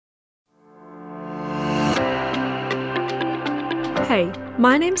Hey,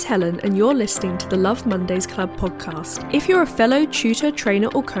 my name's Helen and you're listening to the Love Mondays Club podcast. If you're a fellow tutor, trainer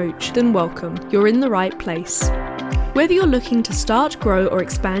or coach, then welcome, you're in the right place. Whether you're looking to start, grow or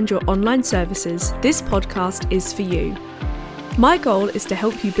expand your online services, this podcast is for you. My goal is to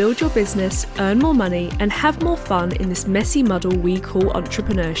help you build your business, earn more money and have more fun in this messy muddle we call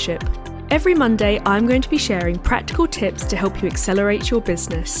entrepreneurship. Every Monday, I'm going to be sharing practical tips to help you accelerate your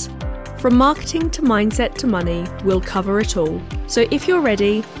business. From marketing to mindset to money, we'll cover it all. So if you're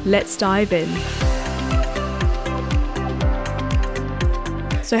ready, let's dive in.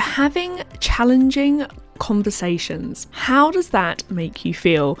 So having challenging conversations, how does that make you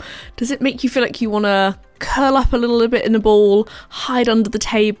feel? Does it make you feel like you want to curl up a little bit in a ball, hide under the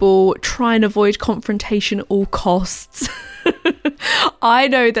table, try and avoid confrontation at all costs? I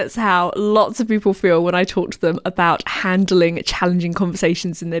know that's how lots of people feel when I talk to them about handling challenging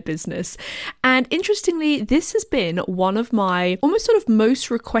conversations in their business. And interestingly, this has been one of my almost sort of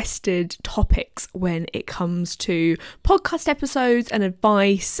most requested topics when it comes to podcast episodes and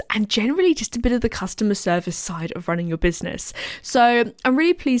advice and generally just a bit of the customer service side of running your business. So I'm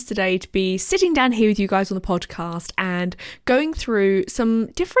really pleased today to be sitting down here with you guys on the podcast and going through some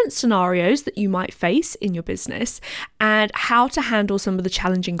different scenarios that you might face in your business and how to handle some of the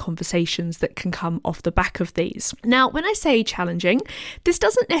challenging conversations that can come off the back of these. Now, when I say challenging, this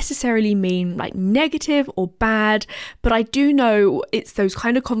doesn't necessarily mean like negative or bad, but I do know it's those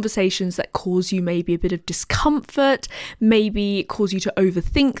kind of conversations that cause you maybe a bit of discomfort, maybe cause you to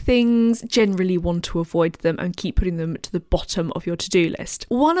overthink things, generally want to avoid them and keep putting them to the bottom of your to-do list.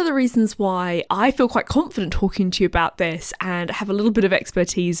 One of the reasons why I feel quite confident talking to you about this and have a little bit of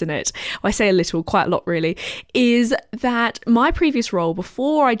expertise in it, I say a little, quite a lot really, is that my previous role,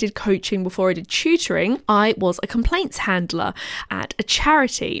 before I did coaching, before I did tutoring, I was a complaints handler at a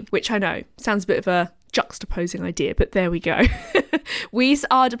charity, which I know sounds a bit of a juxtaposing idea, but there we go.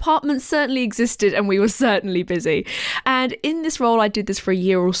 Our department certainly existed and we were certainly busy. And in this role, I did this for a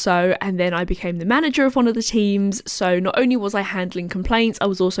year or so, and then I became the manager of one of the teams. So not only was I handling complaints, I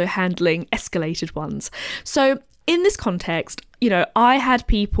was also handling escalated ones. So in this context, I had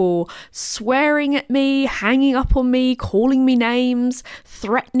people swearing at me, hanging up on me, calling me names,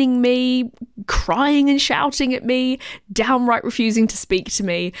 threatening me, crying and shouting at me, downright refusing to speak to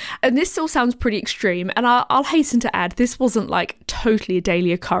me. And this all sounds pretty extreme. And I'll hasten to add, this wasn't like totally a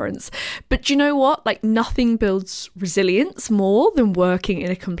daily occurrence. But you know what? Like nothing builds resilience more than working in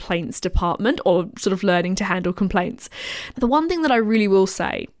a complaints department or sort of learning to handle complaints. The one thing that I really will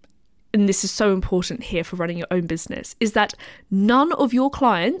say, and this is so important here for running your own business, is that none of your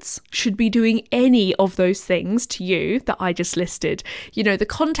clients should be doing any of those things to you that I just listed. The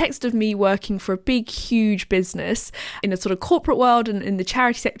context of me working for a big, huge business in a sort of corporate world and in the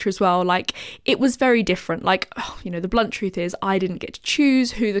charity sector as well, like it was very different. The blunt truth is I didn't get to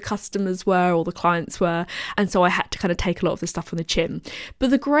choose who the customers were or the clients were. And so I had to kind of take a lot of this stuff on the chin.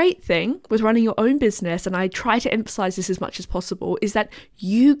 But the great thing with running your own business, and I try to emphasize this as much as possible, is that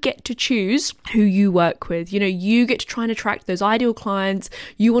you get to choose who you work with. You get to try and attract those ideal clients.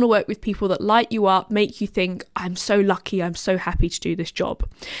 You want to work with people that light you up, make you think, I'm so lucky, I'm so happy to do this job.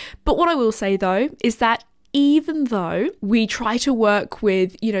 But what I will say though, is that even though we try to work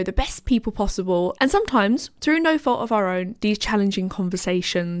with, the best people possible, and sometimes through no fault of our own, these challenging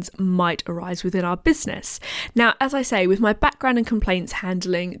conversations might arise within our business. Now, as I say, with my background in complaints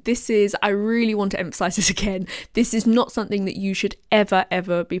handling, I really want to emphasize this again, this is not something that you should ever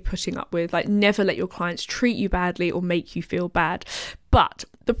be putting up with. Like, never let your clients treat you badly or make you feel bad. But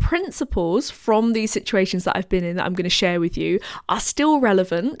the principles from these situations that I've been in that I'm going to share with you are still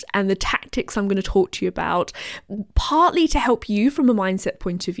relevant, and the tactics I'm going to talk to you about, partly to help you from a mindset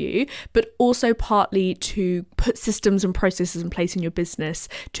point of view, but also partly to put systems and processes in place in your business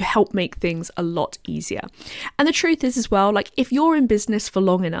to help make things a lot easier. And the truth is as well, like if you're in business for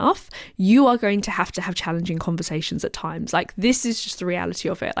long enough, you are going to have challenging conversations at times. Like this is just the reality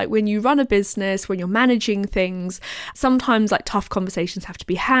of it. Like when you run a business, when you're managing things, sometimes like tough conversations have to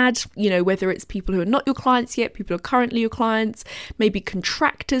be had, whether it's people who are not your clients yet, people who are currently your clients, maybe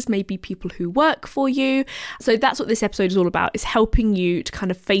contractors, maybe people who work for you. So that's what this episode is all about, is helping you to kind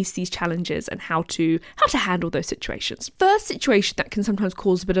of face these challenges and how to handle those situations. First situation that can sometimes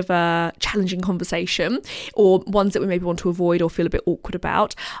cause a bit of a challenging conversation, or ones that we maybe want to avoid or feel a bit awkward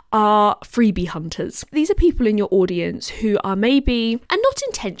about, are freebie hunters. These are people in your audience who are maybe, and not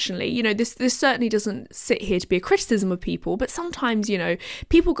intentionally, this certainly doesn't sit here to be a criticism of people, but sometimes,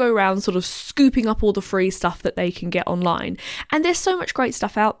 people go around sort of scooping up all the free stuff that they can get online. And there's so much great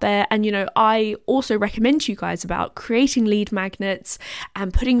stuff out there. And, I also recommend to you guys about creating lead magnets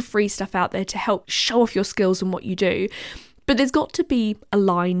and putting free stuff out there to help show off your skills and what you do. But there's got to be a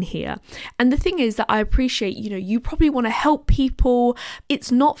line here. And the thing is that I appreciate, you probably want to help people.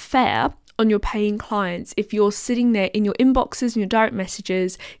 It's not fair on your paying clients if you're sitting there in your inboxes and your direct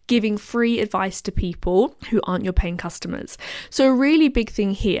messages giving free advice to people who aren't your paying customers. So a really big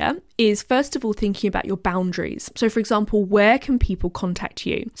thing here is, first of all, thinking about your boundaries. So for example, where can people contact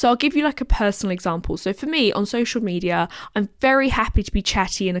you? So I'll give you like a personal example. So for me on social media, I'm very happy to be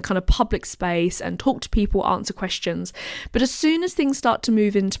chatty in a kind of public space and talk to people, answer questions. But as soon as things start to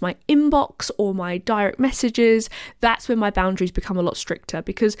move into my inbox or my direct messages, that's when my boundaries become a lot stricter,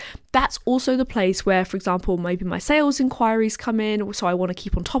 because that's also the place where, for example, maybe my sales inquiries come in. So I want to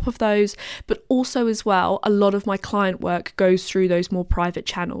keep on top of those, but also as well, a lot of my client work goes through those more private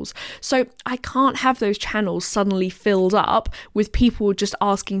channels. So I can't have those channels suddenly filled up with people just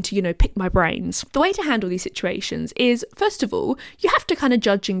asking to, pick my brains. The way to handle these situations is, first of all, you have to kind of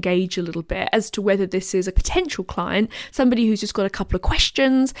judge and gauge a little bit as to whether this is a potential client, somebody who's just got a couple of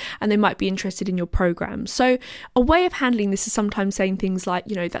questions and they might be interested in your program. So a way of handling this is sometimes saying things like,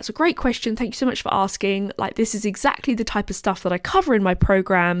 that's a great question. Thank you so much for asking. Like, this is exactly the type of stuff that I cover in my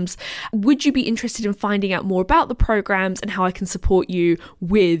programs. Would you be interested in finding out more about the programs and how I can support you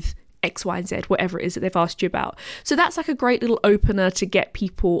with X, Y, and Z, whatever it is that they've asked you about? So that's like a great little opener to get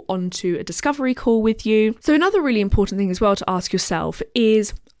people onto a discovery call with you. So another really important thing as well to ask yourself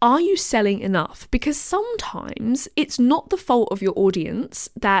is, are you selling enough? Because sometimes it's not the fault of your audience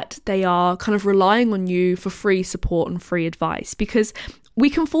that they are kind of relying on you for free support and free advice, because we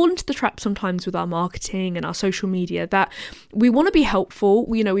can fall into the trap sometimes with our marketing and our social media that we want to be helpful.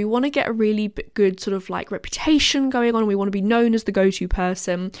 We want to get a really good sort of like reputation going on. We want to be known as the go-to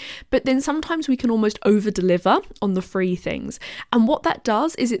person, but then sometimes we can almost over-deliver on the free things. And what that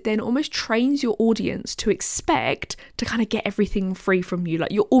does is it then almost trains your audience to expect to kind of get everything free from you.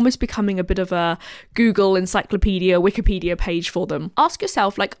 Like, you're almost becoming a bit of a Google encyclopedia, Wikipedia page for them. Ask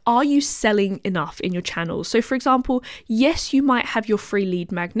yourself, like, are you selling enough in your channels? So for example, yes, you might have your free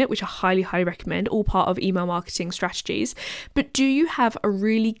lead magnet, which I highly recommend, all part of email marketing strategies, but do you have a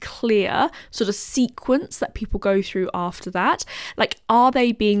really clear sort of sequence that people go through after that? Like, are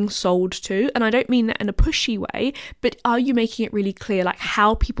they being sold to? And I don't mean that in a pushy way, but are you making it really clear like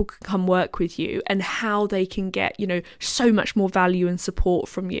how people can come work with you and how they can get, so much more value and support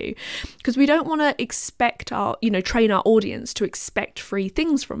from you? Because we don't want to expect our, train our audience to expect free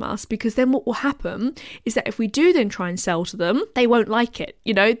things from us, because then what will happen is that if we do then try and sell to them, they won't like it.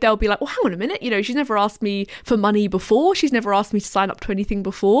 They'll be like, well, hang on a minute, she's never asked me for money before. She's never asked me to sign up to anything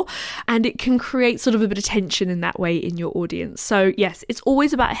before. And it can create sort of a bit of tension in that way in your audience. So yes, it's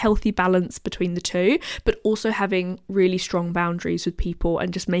always about a healthy balance between the two, but also having really strong boundaries with people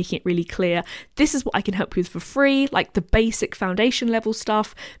and just making it really clear, this is what I can help you with for free, like the basic foundation level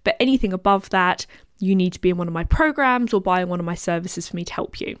stuff, but anything above that, you need to be in one of my programs or buying one of my services for me to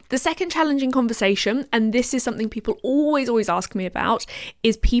help you. The second challenging conversation, and this is something people always ask me about,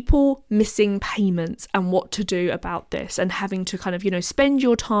 is people missing payments and what to do about this, and having to kind of, spend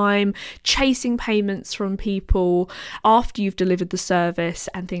your time chasing payments from people after you've delivered the service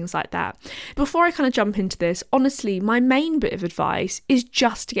and things like that. Before I kind of jump into this, honestly, my main bit of advice is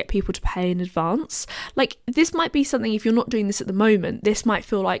just to get people to pay in advance. Like, this might be something, if you're not doing this at the moment, this might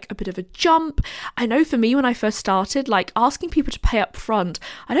feel like a bit of a jump. I know for me, when I first started, like, asking people to pay up front,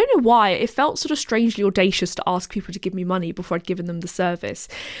 I don't know why, it felt sort of strangely audacious to ask people to give me money before I'd given them the service.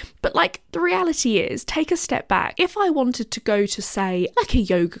 But like, the reality is, take a step back. If I wanted to go to, say, like a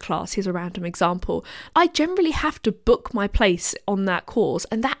yoga class, here's a random example, I generally have to book my place on that course,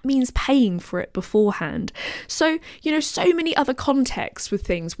 and that means paying for it beforehand. So, so many other contexts with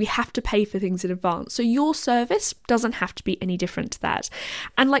things, we have to pay for things in advance. So your service doesn't have to be any different to that.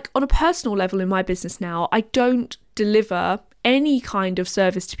 And like, on a personal level in my business now, I don't deliver any kind of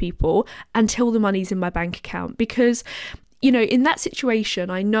service to people until the money's in my bank account, because in that situation,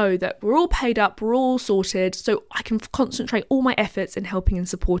 I know that we're all paid up, we're all sorted, so I can concentrate all my efforts in helping and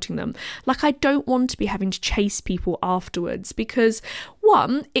supporting them. Like, I don't want to be having to chase people afterwards, because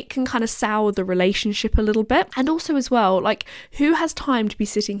one, it can kind of sour the relationship a little bit. And also as well, like, who has time to be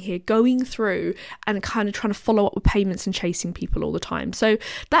sitting here going through and kind of trying to follow up with payments and chasing people all the time? So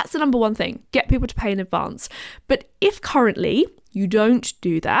that's the number one thing, get people to pay in advance. But if currently you don't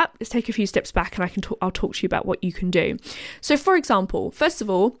do that, let's take a few steps back and I'll talk to you about what you can do. So for example, first of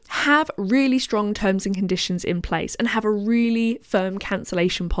all, have really strong terms and conditions in place and have a really firm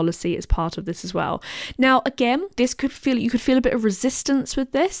cancellation policy as part of this as well. Now, again, you could feel a bit of resistance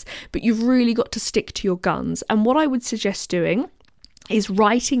with this, but you've really got to stick to your guns. And what I would suggest doing is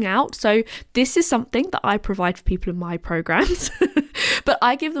writing out. So this is something that I provide for people in my programs, but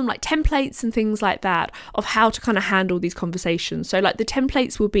I give them like templates and things like that of how to kind of handle these conversations. So like the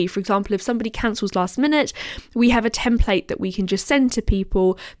templates will be, for example, if somebody cancels last minute, we have a template that we can just send to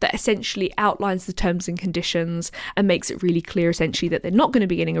people that essentially outlines the terms and conditions and makes it really clear essentially that they're not going to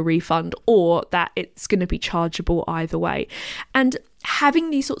be getting a refund or that it's going to be chargeable either way. And having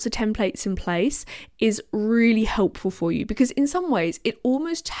these sorts of templates in place is really helpful for you, because in some ways it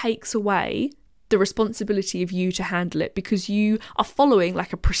almost takes away the responsibility of you to handle it, because you are following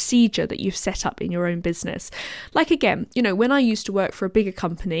like a procedure that you've set up in your own business. Like again, when I used to work for a bigger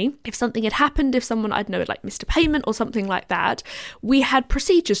company, if something had happened, if someone I'd know like missed a payment or something like that, we had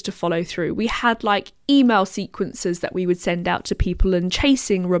procedures to follow through. We had like email sequences that we would send out to people and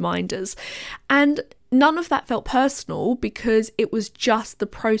chasing reminders. And none of that felt personal because it was just the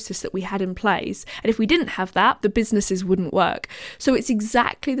process that we had in place. And if we didn't have that, the businesses wouldn't work. So it's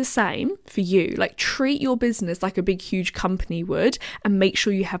exactly the same for you. Like treat your business like a big, huge company would, and make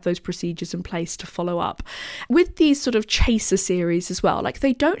sure you have those procedures in place to follow up. With these sort of chaser series as well, like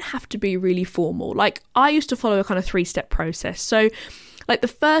they don't have to be really formal. Like I used to follow a kind of 3-step process. So like the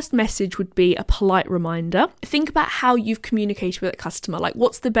first message would be a polite reminder. Think about how you've communicated with a customer. Like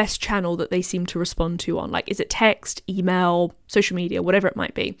what's the best channel that they seem to respond to on? Like is it text, email, social media, whatever it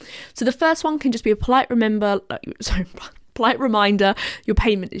might be. So the first one can just be a polite reminder your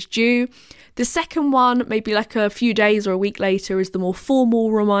payment is due. The second one, maybe like a few days or a week later, is the more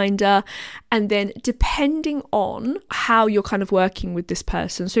formal reminder. And then depending on how you're kind of working with this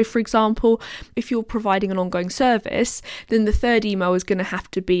person. So for example, if you're providing an ongoing service, then the third email is going to have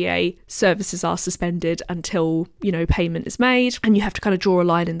to be a services are suspended until, payment is made. And you have to kind of draw a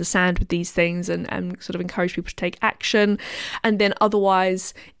line in the sand with these things and sort of encourage people to take action. And then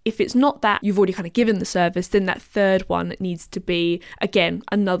otherwise, if it's not that you've already kind of given the service, then that third one needs to be, again,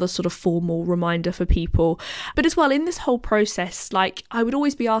 another sort of formal reminder for people. But as well, in this whole process, like I would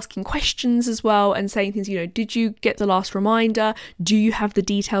always be asking questions as well and saying things, did you get the last reminder? Do you have the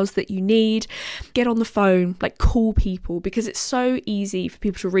details that you need? Get on the phone, like call people, because it's so easy for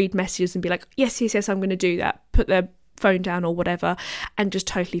people to read messages and be like, yes, I'm going to do that. Put their phone down or whatever and just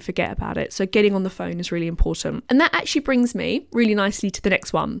totally forget about it. So getting on the phone is really important. And that actually brings me really nicely to the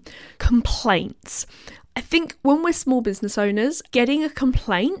next one, complaints. I think when we're small business owners, getting a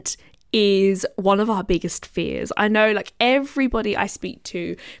complaint is one of our biggest fears. I know like everybody I speak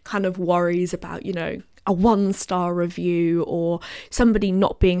to kind of worries about, a 1-star review or somebody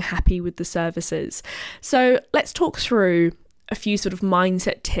not being happy with the services. So let's talk through a few sort of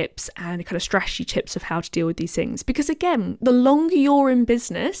mindset tips and kind of strategy tips of how to deal with these things. Because again, the longer you're in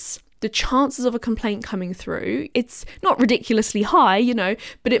business, the chances of a complaint coming through, it's not ridiculously high,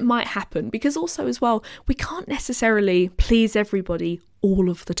 but it might happen, because also as well, we can't necessarily please everybody all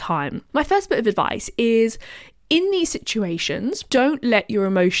of the time. My first bit of advice is, in these situations, don't let your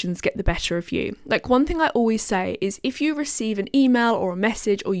emotions get the better of you. Like one thing I always say is if you receive an email or a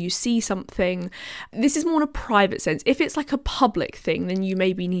message or you see something, this is more in a private sense. If it's like a public thing, then you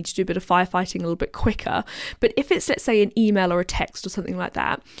maybe need to do a bit of firefighting a little bit quicker. But if it's, let's say, an email or a text or something like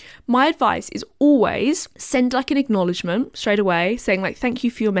that, my advice is always send like an acknowledgement straight away saying like, thank you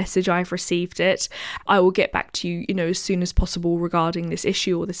for your message, I've received it. I will get back to you, as soon as possible regarding this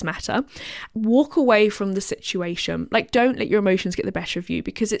issue or this matter. Walk away from the situation. Like don't let your emotions get the better of you,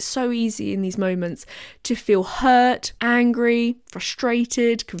 because it's so easy in these moments to feel hurt, angry,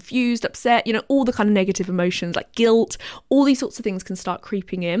 frustrated, confused, upset, all the kind of negative emotions like guilt, all these sorts of things can start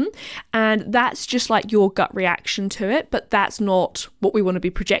creeping in. And that's just like your gut reaction to it, but that's not what we want to be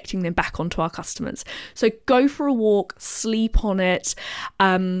projecting then back onto our customers. So go for a walk, sleep on it,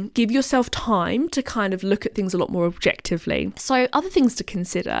 give yourself time to kind of look at things a lot more objectively. So other things to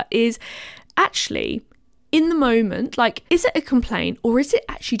consider is actually, in the moment, like, is it a complaint or is it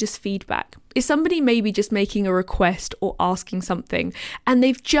actually just feedback? Is somebody maybe just making a request or asking something and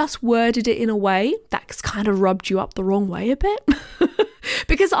they've just worded it in a way that's kind of rubbed you up the wrong way a bit?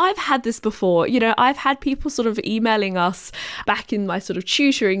 Because I've had this before, I've had people sort of emailing us back in my sort of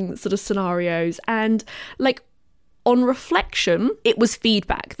tutoring sort of scenarios, and like, on reflection, it was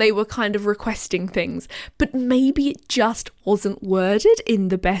feedback. They were kind of requesting things, but maybe it just wasn't worded in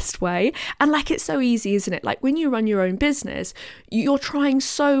the best way. And like, it's so easy, isn't it? Like when you run your own business, you're trying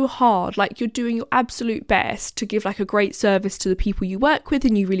so hard, like you're doing your absolute best to give like a great service to the people you work with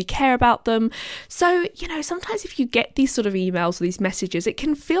and you really care about them. So, sometimes if you get these sort of emails or these messages, it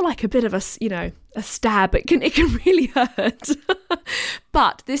can feel like a bit of a a stab. It can really hurt.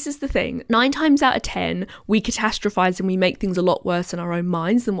 But this is the thing, 9 times out of 10, we catastrophize and we make things a lot worse in our own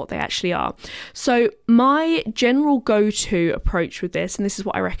minds than what they actually are. So my general go-to approach with this, and this is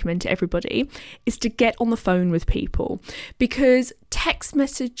what I recommend to everybody, is to get on the phone with people, because text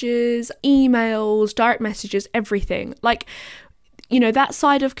messages, emails, direct messages, everything, like, you know, that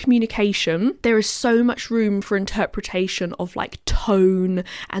side of communication, there is so much room for interpretation of like tone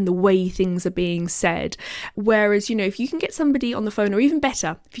and the way things are being said. Whereas, you know, if you can get somebody on the phone, or even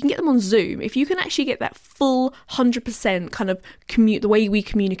better, if you can get them on Zoom, if you can actually get that full 100% kind of the way we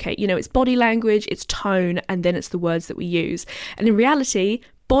communicate, you know, it's body language, it's tone, and then it's the words that we use. And in reality,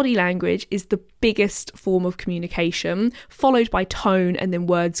 body language is the biggest form of communication, followed by tone, and then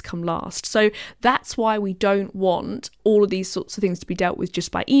words come last. So that's why we don't want all of these sorts of things to be dealt with just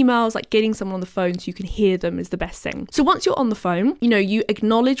by emails. Like getting someone on the phone so you can hear them is the best thing. So once you're on the phone, you know, you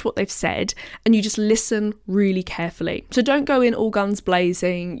acknowledge what they've said and you just listen really carefully. So don't go in all guns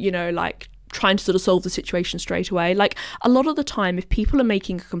blazing, you know, like trying to sort of solve the situation straight away. Like a lot of the time, if people are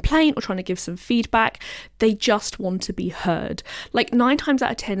making a complaint or trying to give some feedback, they just want to be heard. Like 9 times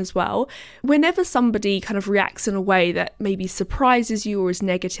out of 10 as well, whenever somebody kind of reacts in a way that maybe surprises you or is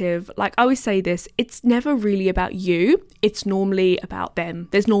negative, like I always say this, it's never really about you, it's normally about them.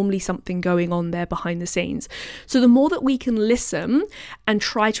 There's normally something going on there behind the scenes. So the more that we can listen and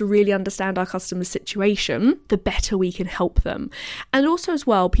try to really understand our customer's situation, the better we can help them. And also as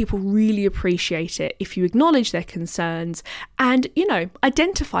well, people really appreciate it if you acknowledge their concerns and, you know,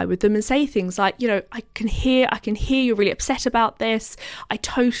 identify with them and say things like, you know, I can hear you're really upset about this. I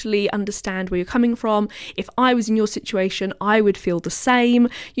totally understand where you're coming from. If I was in your situation, I would feel the same.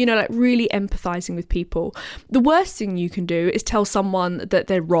 You know, like really empathizing with people. The worst thing you can do is tell someone that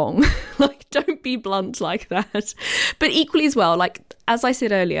they're wrong. Like, don't be blunt like that. But equally as well, like, as I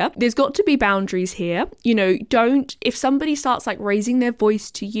said earlier, there's got to be boundaries here. You know, if somebody starts like raising their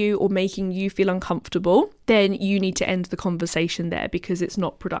voice to you or making you feel uncomfortable, then you need to end the conversation there because it's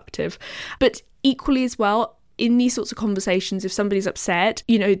not productive. But equally as well, in these sorts of conversations, if somebody's upset,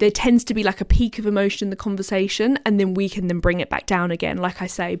 you know, there tends to be like a peak of emotion in the conversation, and then we can then bring it back down again, like I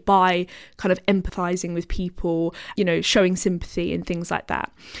say, by kind of empathizing with people, you know, showing sympathy and things like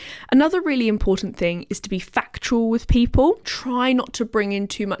that. Another really important thing is to be factual with people. Try not to bring in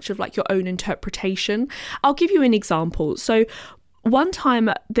too much of like your own interpretation. I'll give you an example. So one time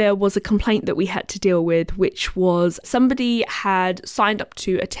there was a complaint that we had to deal with, which was somebody had signed up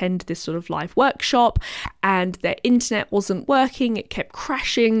to attend this sort of live workshop and their internet wasn't working, it kept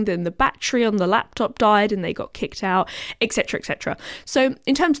crashing, then the battery on the laptop died and they got kicked out, etc, etc. So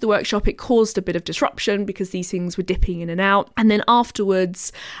in terms of the workshop, it caused a bit of disruption because these things were dipping in and out. And then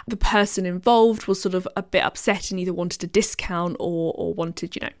afterwards, the person involved was sort of a bit upset and either wanted a discount or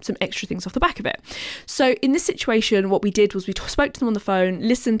wanted, you know, some extra things off the back of it. So in this situation, what we did was we spoke to them on the phone,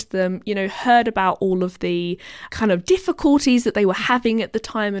 listened to them, you know, heard about all of the kind of difficulties that they were having at the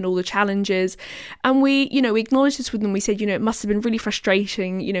time and all the challenges. And we acknowledged this with them. We said, you know, it must have been really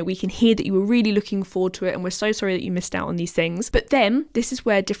frustrating. You know, we can hear that you were really looking forward to it and we're so sorry that you missed out on these things. But then this is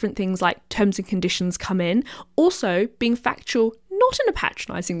where different things like terms and conditions come in. Also being factual, not in a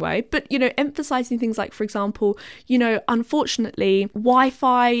patronizing way, but, you know, emphasizing things like, for example, you know, unfortunately,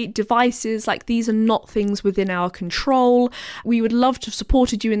 Wi-Fi devices, like these are not things within our control. We would love to have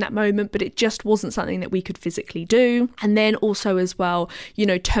supported you in that moment, but it just wasn't something that we could physically do. And then also as well, you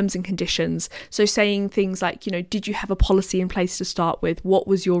know, terms and conditions. So saying things like, you know, did you have a policy in place to start with? What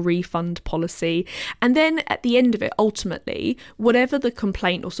was your refund policy? And then at the end of it, ultimately, whatever the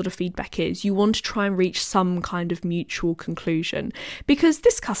complaint or sort of feedback is, you want to try and reach some kind of mutual conclusion. Because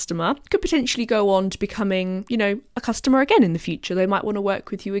this customer could potentially go on to becoming, you know, a customer again in the future. They might want to work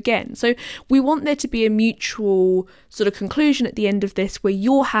with you again. So we want there to be a mutual sort of conclusion at the end of this where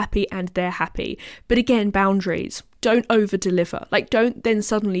you're happy and they're happy. But again, boundaries. Don't over deliver. Like, don't then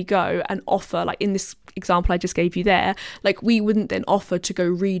suddenly go and offer, like in this example I just gave you there, like we wouldn't then offer to go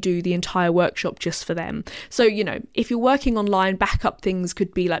redo the entire workshop just for them. So, you know, if you're working online, backup things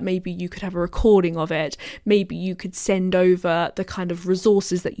could be like maybe you could have a recording of it. Maybe you could send over the kind of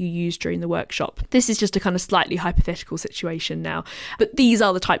resources that you used during the workshop. This is just a kind of slightly hypothetical situation now. But these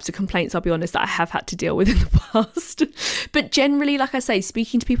are the types of complaints, I'll be honest, that I have had to deal with in the past. But generally, like I say,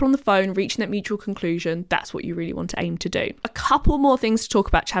 speaking to people on the phone, reaching that mutual conclusion, that's what you really want to aim to do. A couple more things to talk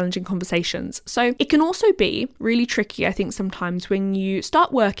about challenging conversations. So it can also be really tricky, I think, sometimes when you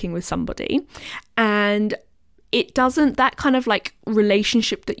start working with somebody and it doesn't, that kind of like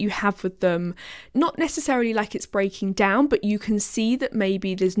relationship that you have with them, not necessarily like it's breaking down, but you can see that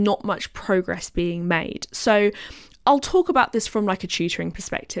maybe there's not much progress being made. So I'll talk about this from like a tutoring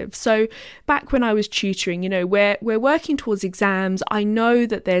perspective. So back when I was tutoring, we're working towards exams. I know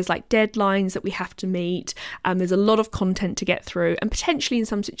that there's like deadlines that we have to meet. There's a lot of content to get through, and potentially in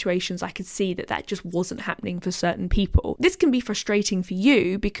some situations I could see that just wasn't happening for certain people. This can be frustrating for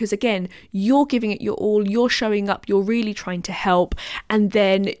you because again, you're giving it your all, you're showing up, you're really trying to help, and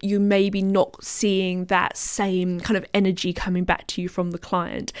then you maybe not seeing that same kind of energy coming back to you from the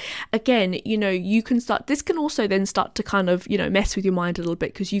client. Again, this can also then start to kind of, mess with your mind a little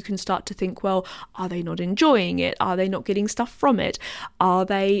bit, because you can start to think, well, are they not enjoying it? Are they not getting stuff from it? Are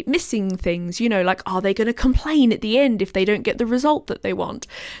they missing things? Are they going to complain at the end if they don't get the result that they want?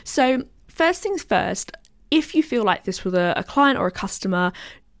 So first things first, if you feel like this with a client or a customer,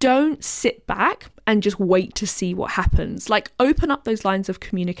 don't sit back and just wait to see what happens. Like, open up those lines of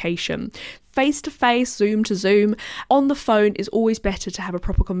communication. Face to face, Zoom to Zoom. On the phone is always better to have a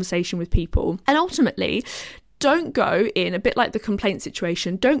proper conversation with people. And ultimately, don't go in, a bit like the complaint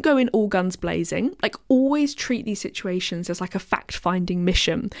situation, don't go in all guns blazing. Like, always treat these situations as like a fact-finding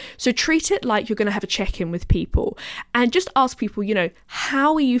mission. So treat it like you're going to have a check-in with people and just ask people,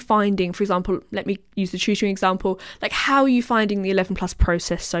 how are you finding, for example, let me use the tutoring example, like, how are you finding the 11 plus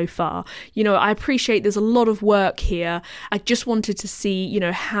process so far? I appreciate there's a lot of work here. I just wanted to see,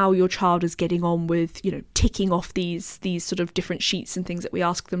 how your child is getting on with, ticking off these sort of different sheets and things that we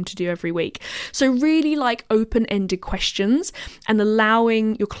ask them to do every week. So really like open-ended questions and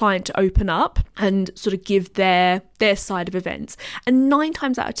allowing your client to open up and sort of give their side of events. And 9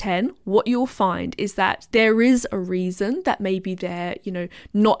 times out of 10, what you'll find is that there is a reason that maybe they're,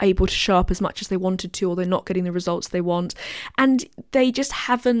 not able to show up as much as they wanted to, or they're not getting the results they want. And they just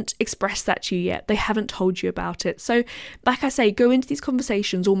haven't expressed that to you yet. They haven't told you about it. So like I say, go into these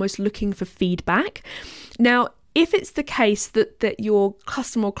conversations almost looking for feedback. Now, if it's the case that your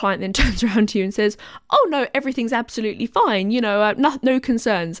customer or client then turns around to you and says, oh no, everything's absolutely fine, no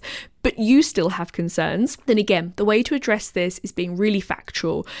concerns, but you still have concerns, then again, the way to address this is being really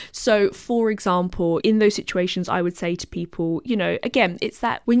factual. So for example, in those situations, I would say to people, again, it's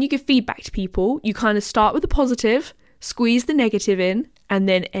that when you give feedback to people, you kind of start with the positive, squeeze the negative in, and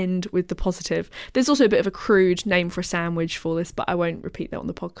then end with the positive. There's also a bit of a crude name for a sandwich for this, but I won't repeat that on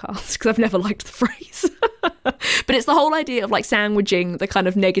the podcast because I've never liked the phrase. But it's the whole idea of like sandwiching the kind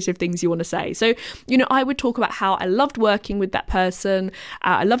of negative things you want to say. So, I would talk about how I loved working with that person.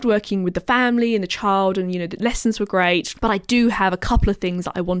 I loved working with the family and the child, and, the lessons were great. But I do have a couple of things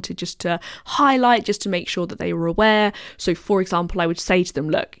that I wanted just to highlight, just to make sure that they were aware. So, for example, I would say to them,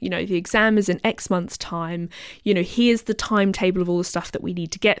 look, the exam is in X months' time. Here's the timetable of all the stuff that we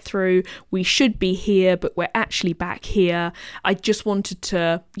need to get through. We should be here, but we're actually back here. I just wanted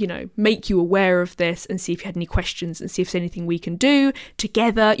to, make you aware of this and see if you had any questions and see if there's anything we can do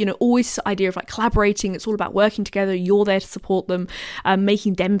together. Always the idea of like collaborating. It's all about working together. You're there to support them,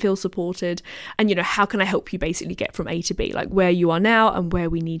 making them feel supported. And, how can I help you basically get from A to B, like where you are now and where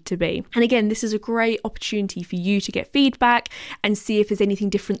we need to be. And again, this is a great opportunity for you to get feedback and see if there's anything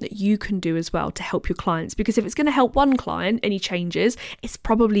different that you can do as well to help your clients. Because if it's going to help one client, any changes, it's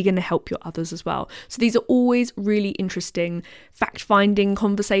probably going to help your others as well. So these are always really interesting fact-finding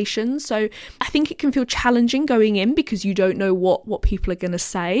conversations. So I think it can feel challenging going in because you don't know what people are going to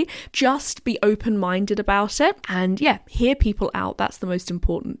say. Just be open-minded about it and hear people out. That's the most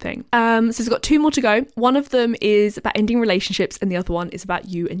important thing. So we've got 2 more to go. One of them is about ending relationships and the other one is about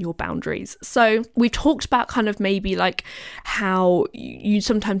you and your boundaries. So we've talked about kind of maybe like how you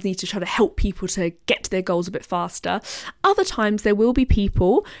sometimes need to try to help people to get to their goals a bit faster. Other times there will be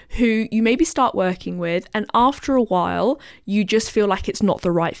people who you maybe start working with and after a while you just feel like it's not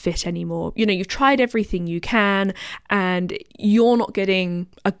the right fit anymore. You've tried everything you can and you're not getting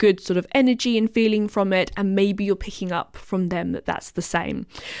a good sort of energy and feeling from it, and maybe you're picking up from them that that's the same.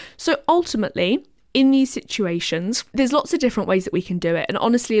 So ultimately, in these situations, there's lots of different ways that we can do it. And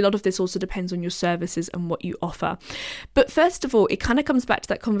honestly, a lot of this also depends on your services and what you offer. But first of all, it kind of comes back to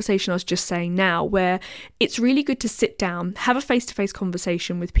that conversation I was just saying now, where it's really good to sit down, have a face-to-face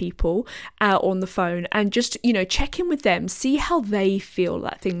conversation with people on the phone and just, check in with them, see how they feel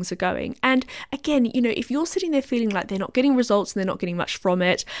that things are going. And again, if you're sitting there feeling like they're not getting results and they're not getting much from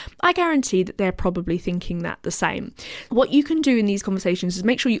it, I guarantee that they're probably thinking that the same. What you can do in these conversations is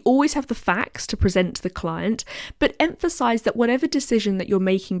make sure you always have the facts to present represent the client, but emphasize that whatever decision that you're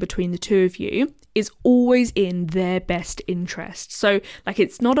making between the two of you is always in their best interest. So like,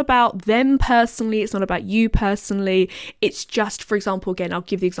 it's not about them personally, it's not about you personally. It's just, for example, again, I'll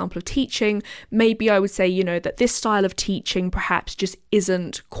give the example of teaching. Maybe I would say, that this style of teaching perhaps just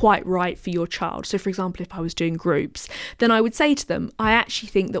isn't quite right for your child. So for example, if I was doing groups, then I would say to them, I actually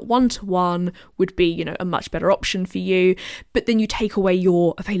think that one-to-one would be, a much better option for you. But then you take away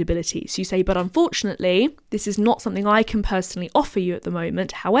your availability. So you say, but unfortunately, this is not something I can personally offer you at the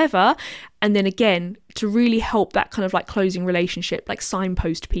moment. However, and then again, to really help that kind of like closing relationship, like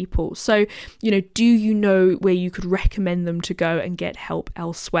signpost people. So, do you know where you could recommend them to go and get help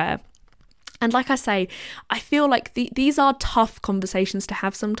elsewhere? And like I say, I feel like these are tough conversations to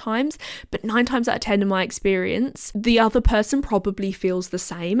have sometimes, but 9 times out of 10 in my experience, the other person probably feels the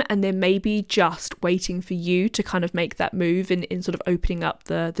same, and they're maybe just waiting for you to kind of make that move in sort of opening up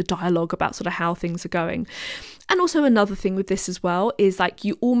the dialogue about sort of how things are going. And also another thing with this as well is like,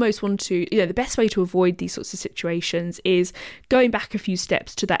 you almost want to, the best way to avoid these sorts of situations is going back a few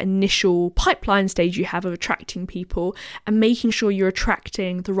steps to that initial pipeline stage you have of attracting people and making sure you're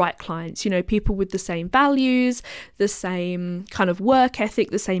attracting the right clients, people with the same values, the same kind of work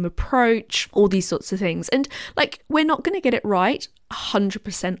ethic, the same approach, all these sorts of things. And like, we're not going to get it right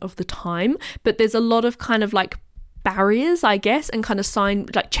 100% of the time, but there's a lot of kind of like barriers, I guess, and kind of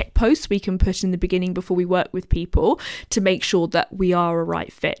checkposts we can put in the beginning before we work with people to make sure that we are a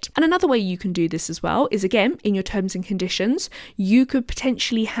right fit. And another way you can do this as well is, again, in your terms and conditions, you could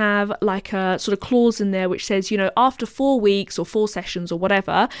potentially have like a sort of clause in there which says, after 4 weeks or 4 sessions or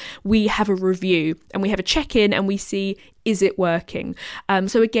whatever, we have a review and we have a check-in and we see, is it working?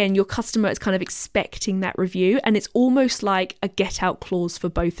 So again, your customer is kind of expecting that review, and it's almost like a get out clause for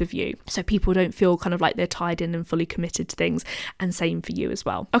both of you. So people don't feel kind of like they're tied in and fully committed to things, and same for you as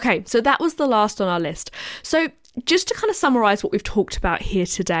well. Okay, so that was the last on our list. So just to kind of summarize what we've talked about here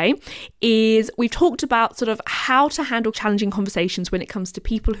today is we've talked about sort of how to handle challenging conversations when it comes to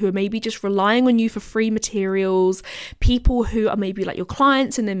people who are maybe just relying on you for free materials, people who are maybe like your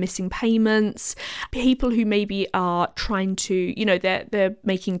clients and they're missing payments, people who maybe are trying to, they're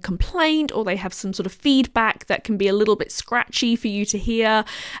making a complaint or they have some sort of feedback that can be a little bit scratchy for you to hear,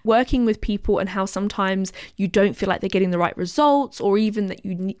 working with people and how sometimes you don't feel like they're getting the right results, or even that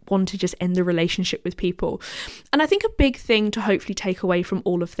you want to just end the relationship with people. And I think a big thing to hopefully take away from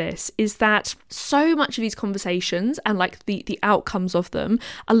all of this is that so much of these conversations and like the outcomes of them,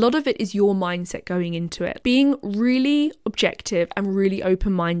 a lot of it is your mindset going into it. Being really objective and really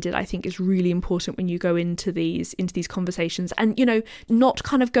open-minded, I think, is really important when you go into these conversations, and not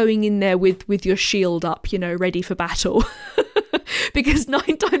kind of going in there with your shield up, ready for battle. Because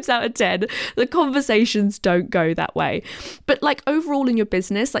 9 times out of 10, the conversations don't go that way. But like overall in your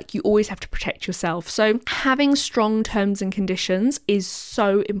business, like you always have to protect yourself. So having strong terms and conditions is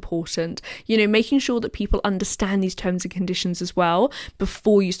so important. Making sure that people understand these terms and conditions as well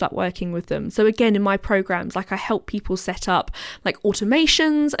before you start working with them. So again, in my programs, like I help people set up like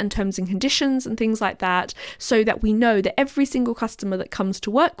automations and terms and conditions and things like that, so that we know that every single customer that comes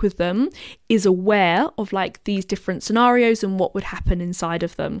to work with them is aware of like these different scenarios and what would happen inside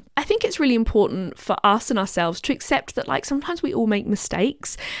of them. I think it's really important for us and ourselves to accept that like sometimes we all make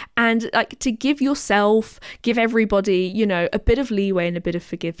mistakes, and like to give yourself, give everybody, a bit of leeway and a bit of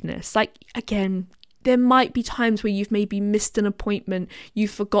forgiveness. Like again, there might be times where you've maybe missed an appointment,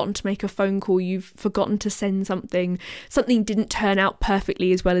 you've forgotten to make a phone call, you've forgotten to send something didn't turn out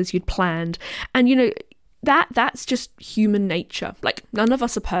perfectly as well as you'd planned. And that's just human nature. Like none of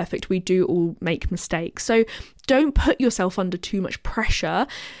us are perfect. We do all make mistakes. So don't put yourself under too much pressure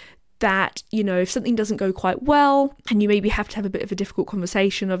that, if something doesn't go quite well and you maybe have to have a bit of a difficult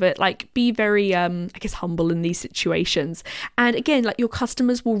conversation of it, like be very, humble in these situations. And again, like your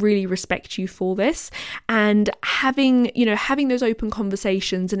customers will really respect you for this, and having those open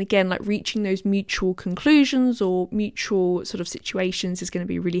conversations and again, like reaching those mutual conclusions or mutual sort of situations is going to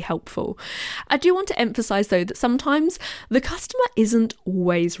be really helpful. I do want to emphasize though that sometimes the customer isn't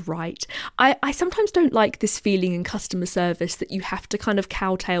always right. I sometimes don't like this feeling in customer service that you have to kind of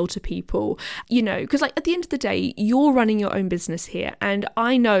kowtow to people, because like at the end of the day, you're running your own business here, and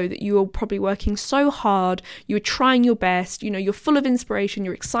I know that you are probably working so hard, you're trying your best, you're full of inspiration,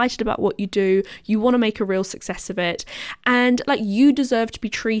 you're excited about what you do, you want to make a real success of it, and like you deserve to be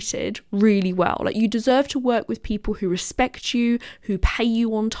treated really well. Like you deserve to work with people who respect you, who pay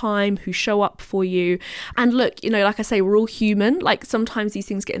you on time, who show up for you. And look, like I say, we're all human. Like sometimes these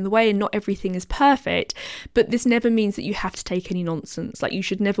things get in the way and not everything is perfect, but this never means that you have to take any nonsense. Like you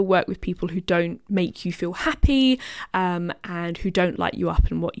should never work work with people who don't make you feel happy and who don't light you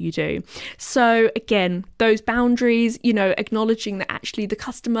up in what you do. So again, those boundaries, acknowledging that actually the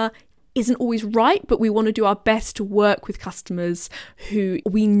customer isn't always right, but we want to do our best to work with customers who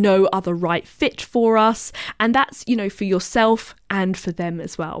we know are the right fit for us. And that's, for yourself and for them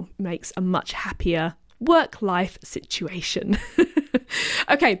as well. Makes a much happier work-life situation.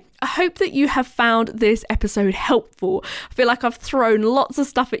 Okay, I hope that you have found this episode helpful. I feel like I've thrown lots of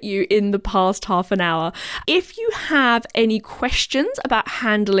stuff at you in the past half an hour. If you have any questions about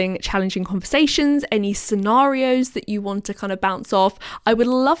handling challenging conversations, any scenarios that you want to kind of bounce off, I would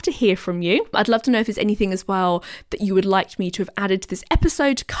love to hear from you. I'd love to know if there's anything as well that you would like me to have added to this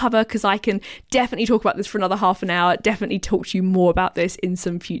episode to cover, because I can definitely talk about this for another half an hour, definitely talk to you more about this in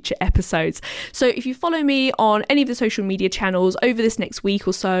some future episodes. So if you follow me on any of the social media channels over this next week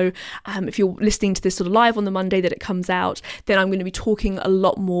or so, if you're listening to this sort of live on the Monday that it comes out, then I'm going to be talking a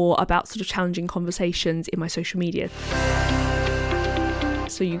lot more about sort of challenging conversations in my social media.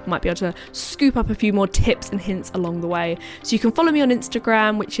 So you might be able to scoop up a few more tips and hints along the way. So you can follow me on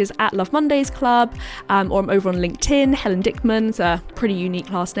Instagram, which is @LoveMondaysClub, or I'm over on LinkedIn, Helen Dickman. It's a pretty unique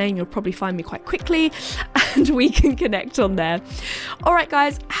last name. You'll probably find me quite quickly, and we can connect on there. All right,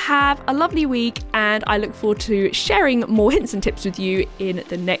 guys, have a lovely week, and I look forward to sharing more hints and tips with you in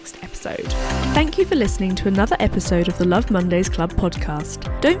the next episode. Thank you for listening to another episode of the Love Mondays Club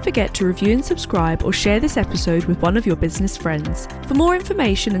podcast. Don't forget to review and subscribe or share this episode with one of your business friends. For more information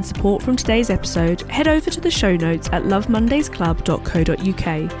and support from today's episode, head over to the show notes at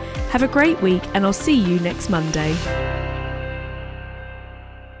lovemondaysclub.co.uk. Have a great week, and I'll see you next Monday.